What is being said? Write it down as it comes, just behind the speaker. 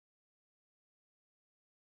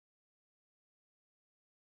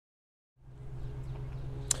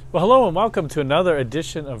Well, hello and welcome to another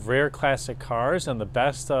edition of Rare Classic Cars and the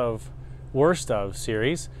Best of, Worst of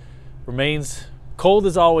series. Remains cold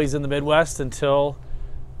as always in the Midwest until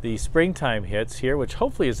the springtime hits here, which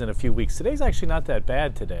hopefully is in a few weeks. Today's actually not that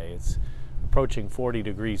bad today. It's approaching 40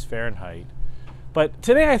 degrees Fahrenheit. But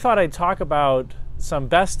today I thought I'd talk about some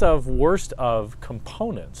best of, worst of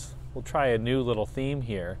components. We'll try a new little theme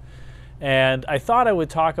here. And I thought I would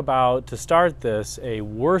talk about, to start this, a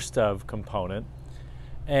worst of component.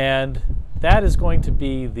 And that is going to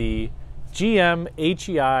be the GM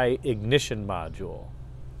HEI Ignition Module.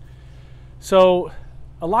 So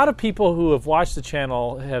a lot of people who have watched the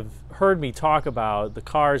channel have heard me talk about the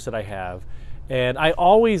cars that I have, and I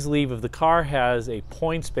always leave, if the car has a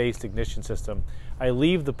points-based ignition system, I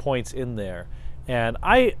leave the points in there. And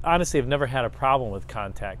I honestly have never had a problem with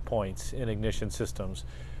contact points in ignition systems.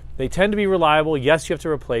 They tend to be reliable. Yes, you have to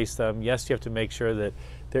replace them. Yes, you have to make sure that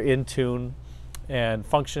they're in tune and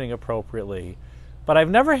functioning appropriately. But I've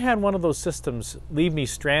never had one of those systems leave me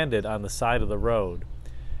stranded on the side of the road.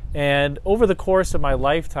 And over the course of my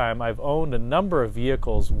lifetime, I've owned a number of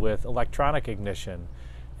vehicles with electronic ignition.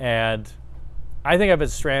 And I think I've been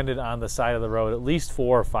stranded on the side of the road at least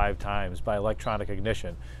 4 or 5 times by electronic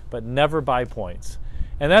ignition, but never by points.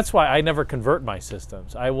 And that's why I never convert my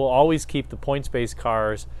systems. I will always keep the points-based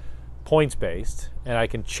cars points-based, and I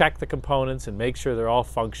can check the components and make sure they're all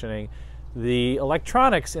functioning. The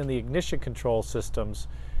electronics in the ignition control systems,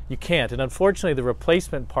 you can't. And unfortunately, the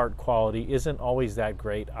replacement part quality isn't always that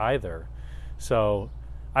great either. So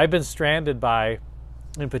I've been stranded by,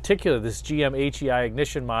 in particular, this GM HEI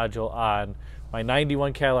Ignition Module on my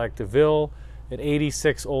 91 Cadillac DeVille, an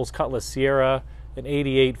 86 Olds Cutlass Sierra, an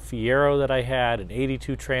 88 Fiero that I had, an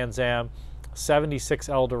 82 Trans Am, 76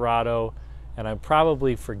 Eldorado, and I'm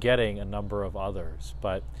probably forgetting a number of others.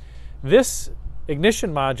 But this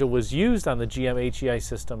ignition module was used on the GM HEI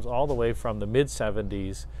systems all the way from the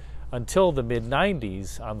mid-70s until the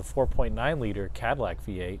mid-90s on the 4.9 liter Cadillac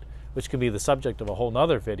V8, which can be the subject of a whole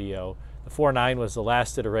nother video. The 4.9 was the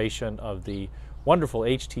last iteration of the wonderful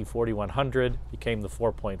HT 4100, became the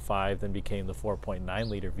 4.5, then became the 4.9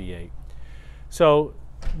 liter V8. So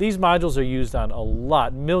these modules are used on a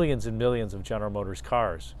lot, millions and millions of General Motors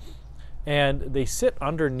cars. And they sit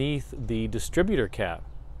underneath the distributor cap.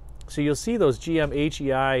 So you'll see those GM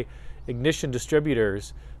HEI ignition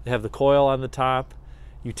distributors that have the coil on the top.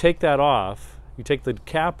 You take that off, you take the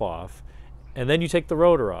cap off, and then you take the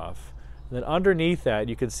rotor off. And then underneath that,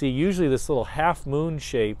 you can see usually this little half-moon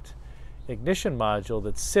shaped ignition module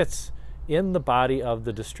that sits in the body of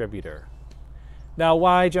the distributor. Now,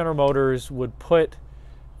 why General Motors would put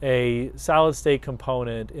a solid-state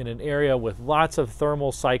component in an area with lots of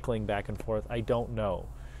thermal cycling back and forth, I don't know.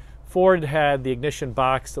 Ford had the ignition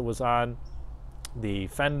box that was on the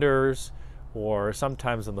fenders or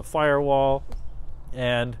sometimes on the firewall,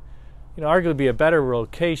 and arguably be a better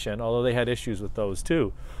location, although they had issues with those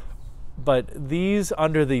too. But these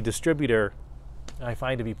under the distributor I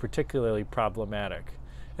find to be particularly problematic.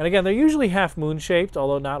 And again, they're usually half moon shaped,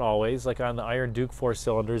 although not always. Like on the Iron Duke 4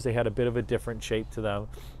 cylinders, they had a bit of a different shape to them,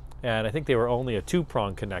 and I think they were only a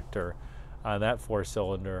 2-prong connector on that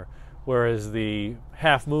 4-cylinder. Whereas the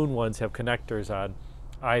half moon ones have connectors on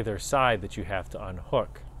either side that you have to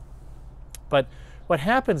unhook. But what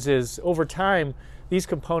happens is, over time, these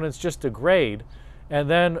components just degrade, and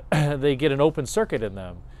then they get an open circuit in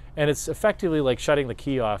them. And it's effectively like shutting the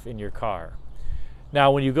key off in your car. Now,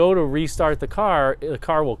 when you go to restart the car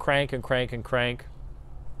will crank and crank and crank.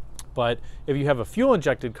 But if you have a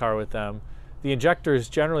fuel-injected car with them, the injectors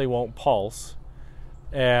generally won't pulse.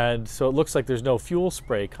 And so it looks like there's no fuel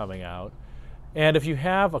spray coming out. And if you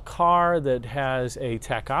have a car that has a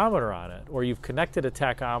tachometer on it, or you've connected a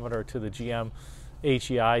tachometer to the GM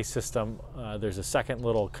HEI system, there's a second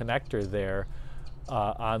little connector there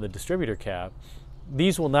on the distributor cap,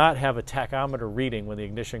 these will not have a tachometer reading when the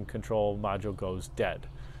ignition control module goes dead.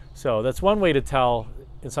 So that's one way to tell,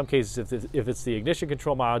 in some cases, if it's the ignition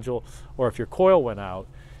control module or if your coil went out.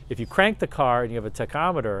 If you crank the car and you have a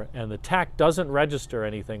tachometer and the tach doesn't register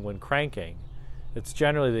anything when cranking, it's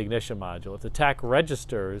generally the ignition module. If the tach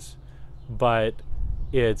registers but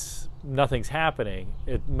nothing's happening,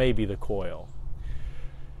 it may be the coil.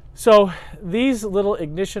 So these little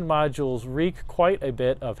ignition modules wreak quite a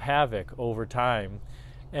bit of havoc over time.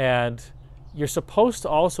 And you're supposed to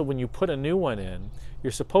also, when you put a new one in,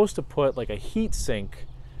 you're supposed to put like a heat sink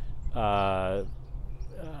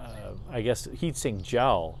I guess, heatsink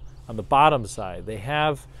gel on the bottom side. They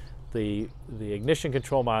have the ignition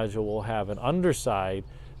control module will have an underside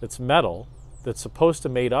that's metal that's supposed to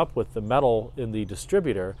mate up with the metal in the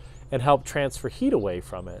distributor and help transfer heat away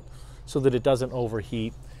from it so that it doesn't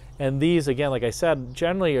overheat And these, again, like I said,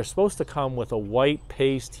 generally are supposed to come with a white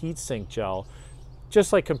paste heatsink gel,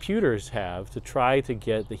 just like computers have, to try to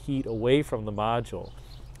get the heat away from the module.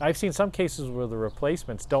 I've seen some cases where the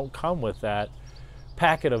replacements don't come with that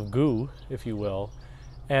packet of goo, if you will,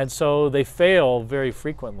 and so they fail very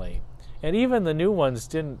frequently. And even the new ones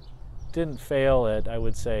didn't fail at, I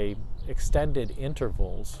would say, extended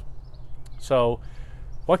intervals. So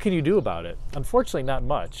what can you do about it? Unfortunately, not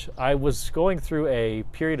much. I was going through a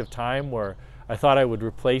period of time where I thought I would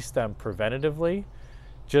replace them preventatively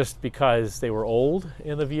just because they were old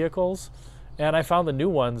in the vehicles. And I found the new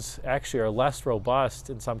ones actually are less robust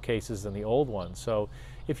in some cases than the old ones. So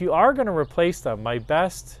if you are going to replace them, my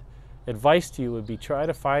best advice to you would be try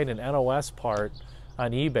to find an NOS part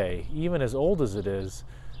on eBay, even as old as it is.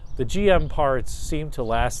 The GM parts seem to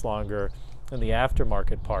last longer than the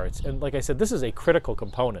aftermarket parts. And like I said, this is a critical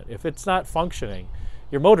component. If it's not functioning,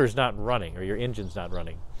 your motor's not running or your engine's not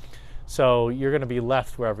running. So you're going to be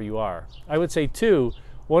left wherever you are. I would say too,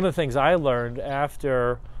 one of the things I learned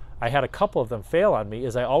after I had a couple of them fail on me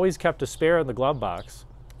is I always kept a spare in the glove box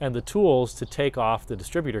and the tools to take off the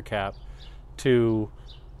distributor cap to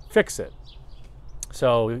fix it.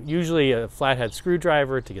 So usually a flathead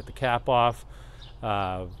screwdriver to get the cap off,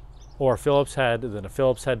 or a Phillips head, and then a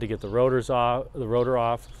Phillips head to get the rotor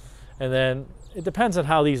off. And then it depends on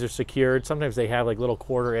how these are secured. Sometimes they have like little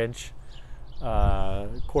quarter inch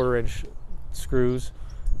screws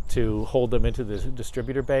to hold them into the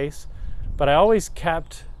distributor base. But I always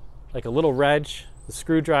kept like a little wrench, the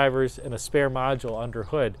screwdrivers, and a spare module under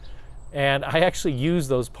hood. And I actually used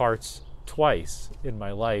those parts twice in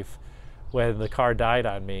my life when the car died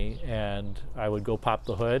on me, and I would go pop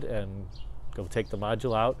the hood and go take the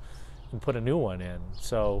module out and put a new one in.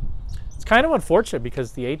 So it's kind of unfortunate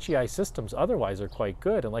because the HEI systems otherwise are quite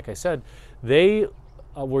good. And like I said, they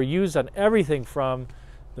were used on everything from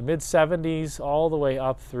the mid-70s all the way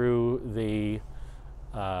up through the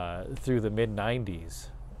mid-90s.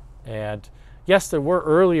 And yes, there were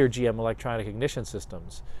earlier GM electronic ignition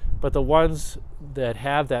systems, but the ones that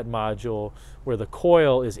have that module where the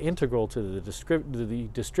coil is integral to the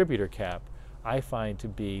distributor cap, I find to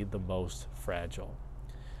be the most fragile.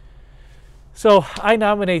 So I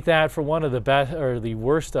nominate that for one of the best or the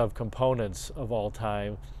worst of components of all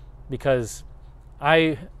time, because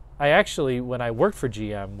I actually, when I worked for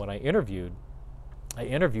GM, when I interviewed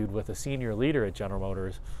with a senior leader at General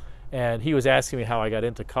Motors, and he was asking me how I got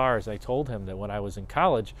into cars. I told him that when I was in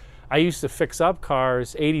college, I used to fix up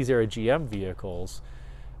cars, 80s era GM vehicles,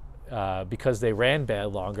 because they ran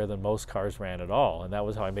bad longer than most cars ran at all, and that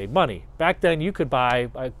was how I made money. Back then you could buy,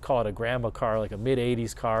 I call it a grandma car, like a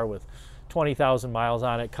mid-80s car with 20,000 miles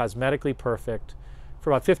on it, cosmetically perfect,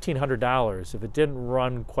 for about $1,500 if it didn't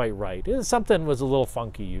run quite right. Something was a little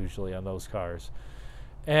funky usually on those cars.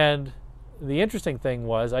 And the interesting thing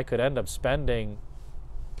was I could end up spending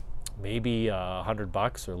maybe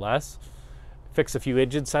 $100 or less, fix a few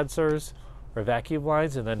engine sensors or vacuum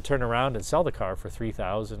lines, and then turn around and sell the car for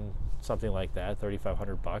 $3,000, something like that,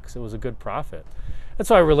 $3,500. It was a good profit. And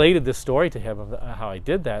so I related this story to him of how I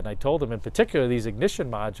did that, and I told him in particular these ignition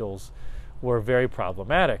modules were very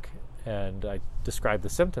problematic, and I described the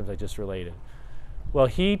symptoms I just related. Well,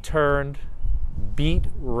 he turned beet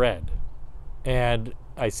red, and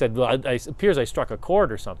I said, well, it appears I struck a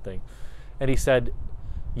chord or something. And he said,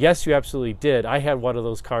 yes, you absolutely did. I had one of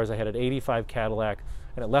those cars. I had an '85 Cadillac,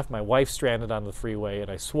 and it left my wife stranded on the freeway, and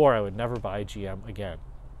I swore I would never buy a GM again.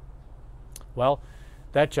 Well,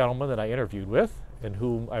 that gentleman that I interviewed with, and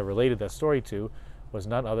whom I related that story to, was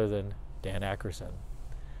none other than Dan Ackerson.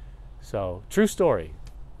 So, true story.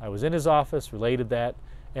 I was in his office, related that,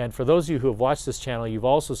 and for those of you who have watched this channel, you've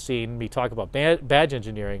also seen me talk about badge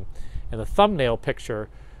engineering, and the thumbnail picture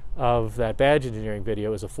of that badge engineering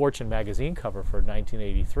video is a Fortune magazine cover for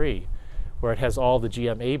 1983, where it has all the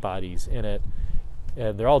GM A bodies in it,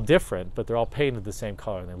 and they're all different, but they're all painted the same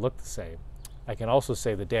color and they look the same. I can also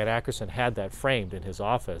say that Dan Ackerson had that framed in his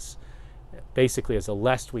office, basically as a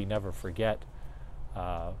lest we never forget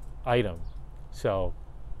item. So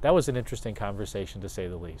that was an interesting conversation, to say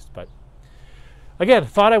the least. But again,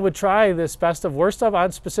 thought I would try this best of worst of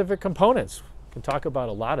on specific components. Can talk about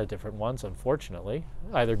a lot of different ones, unfortunately,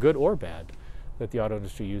 either good or bad, that the auto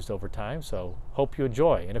industry used over time. So hope you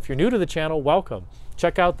enjoy. And if you're new to the channel, welcome.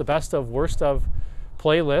 Check out the best of worst of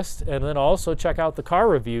playlist, and then also check out the car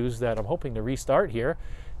reviews that I'm hoping to restart here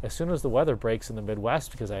as soon as the weather breaks in the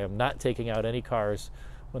Midwest, because I am not taking out any cars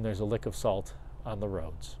when there's a lick of salt on the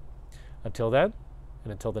roads. Until then,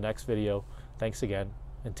 and until the next video, thanks again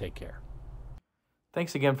and take care.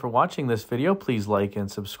 Thanks again for watching this video. Please like and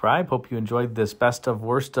subscribe. Hope you enjoyed this best of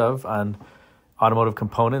worst of on Automotive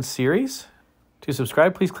Components series. To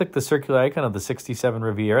subscribe, please click the circular icon of the 67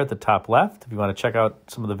 Riviera at the top left. If you want to check out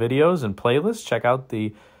some of the videos and playlists, check out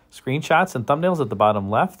the screenshots and thumbnails at the bottom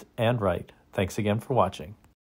left and right. Thanks again for watching.